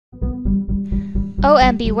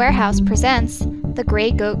OMB Warehouse presents The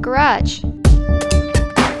Gray Goat Garage.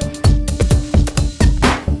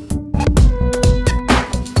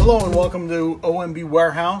 Hello and welcome to OMB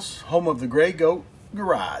Warehouse, home of the Gray Goat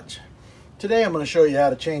Garage. Today I'm going to show you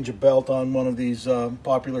how to change a belt on one of these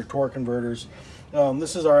popular torque converters.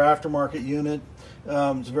 This is our aftermarket unit.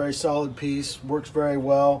 It's a very solid piece, works very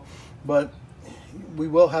well, but we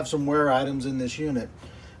will have some wear items in this unit.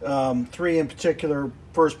 Three in particular,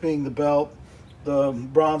 first being the belt, the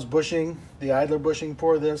bronze bushing, the idler bushing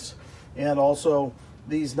for this, and also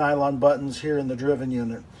these nylon buttons here in the driven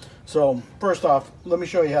unit. So first off, let me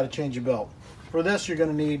show you how to change a belt. For this, you're going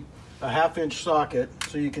to need a 1/2-inch socket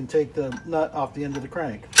so you can take the nut off the end of the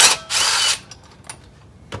crank.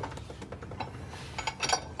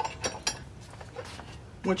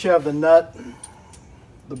 Once you have the nut,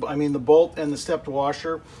 the bolt and the stepped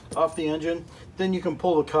washer off the engine, then you can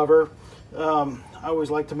pull the cover. I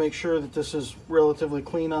always like to make sure that this is relatively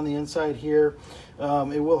clean on the inside here.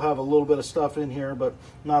 It will have a little bit of stuff in here, but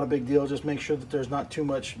not a big deal. Just make sure that there's not too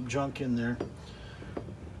much junk in there.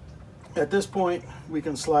 At this point, we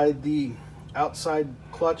can slide the outside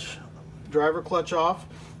clutch, driver clutch off,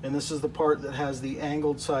 and this is the part that has the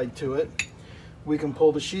angled side to it. We can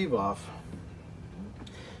pull the sheave off.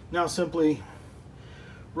 Now simply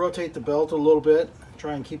rotate the belt a little bit,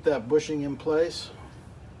 try and keep that bushing in place,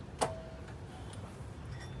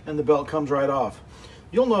 and the belt comes right off.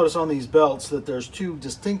 You'll notice on these belts that there's two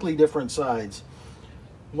distinctly different sides.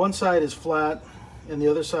 One side is flat and the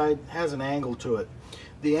other side has an angle to it.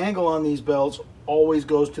 The angle on these belts always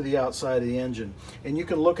goes to the outside of the engine, and you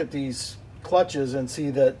can look at these clutches and see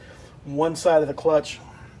that one side of the clutch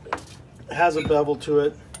has a bevel to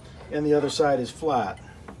it and the other side is flat.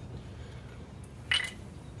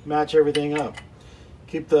 Match everything up.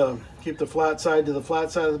 Keep the flat side to the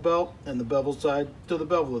flat side of the belt and the bevel side to the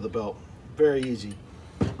bevel of the belt. Very easy.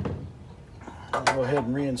 I'll go ahead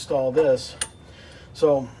and reinstall this.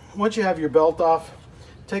 So once you have your belt off,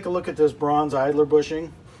 take a look at this bronze idler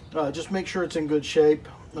bushing. Just make sure it's in good shape.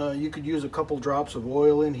 You could use a couple drops of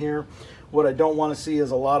oil in here. What I don't want to see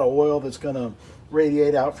is a lot of oil that's going to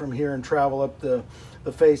radiate out from here and travel up the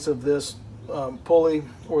face of this pulley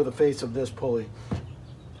or the face of this pulley.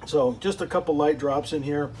 So just a couple light drops in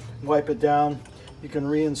here, wipe it down. You can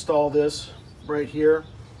reinstall this right here.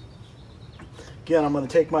 Again, I'm going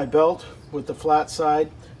to take my belt with the flat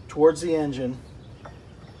side towards the engine.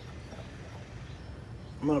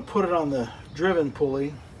 I'm going to put it on the driven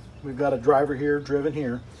pulley. We've got a driver here, driven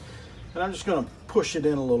here. And I'm just going to push it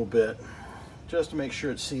in a little bit just to make sure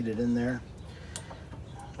it's seated in there.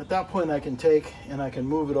 At that point I can take and I can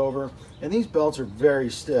move it over. And these belts are very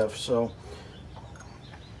stiff, so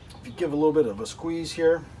if you give a little bit of a squeeze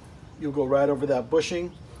here, you'll go right over that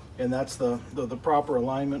bushing, and that's the proper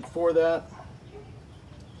alignment for that.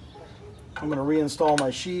 I'm going to reinstall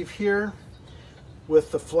my sheave here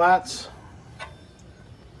with the flats.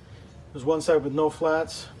 There's one side with no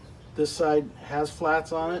flats. This side has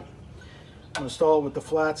flats on it. I'm going to install it with the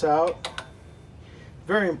flats out.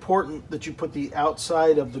 Very important that you put the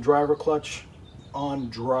outside of the driver clutch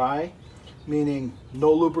on dry, meaning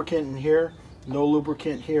no lubricant in here, no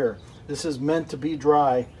lubricant here. This is meant to be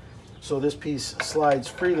dry, so this piece slides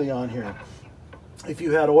freely on here. If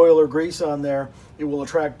you had oil or grease on there, it will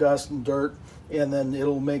attract dust and dirt, and then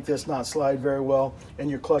it'll make this not slide very well, and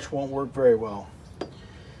your clutch won't work very well.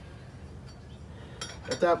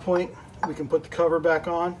 At that point, we can put the cover back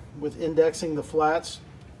on with indexing the flats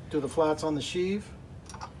to the flats on the sheave.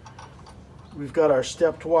 We've got our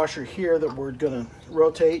stepped washer here that we're going to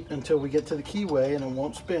rotate until we get to the keyway and it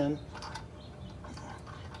won't spin.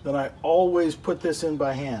 Then I always put this in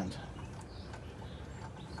by hand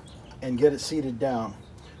and get it seated down.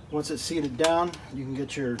 Once it's seated down, you can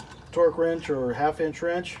get your torque wrench or 1/2-inch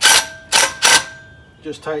wrench,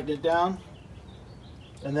 just tighten it down,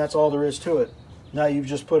 and that's all there is to it. Now you've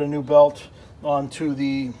just put a new belt onto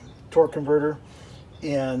the torque converter,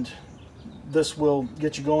 and this will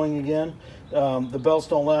get you going again. The belts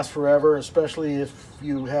don't last forever, especially if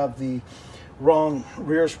you have the wrong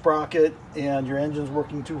rear sprocket and your engine's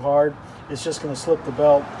working too hard. It's just going to slip the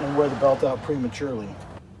belt and wear the belt out prematurely.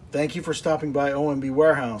 Thank you for stopping by OMB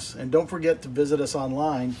Warehouse, and don't forget to visit us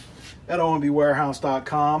online at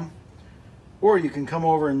ombwarehouse.com, or you can come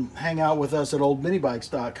over and hang out with us at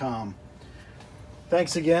oldminibikes.com.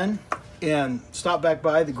 Thanks again, and stop back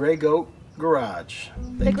by the Gray Goat Garage.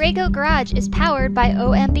 The Gray Goat Garage is powered by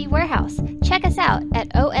OMB Warehouse. Check us out at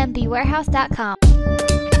ombwarehouse.com.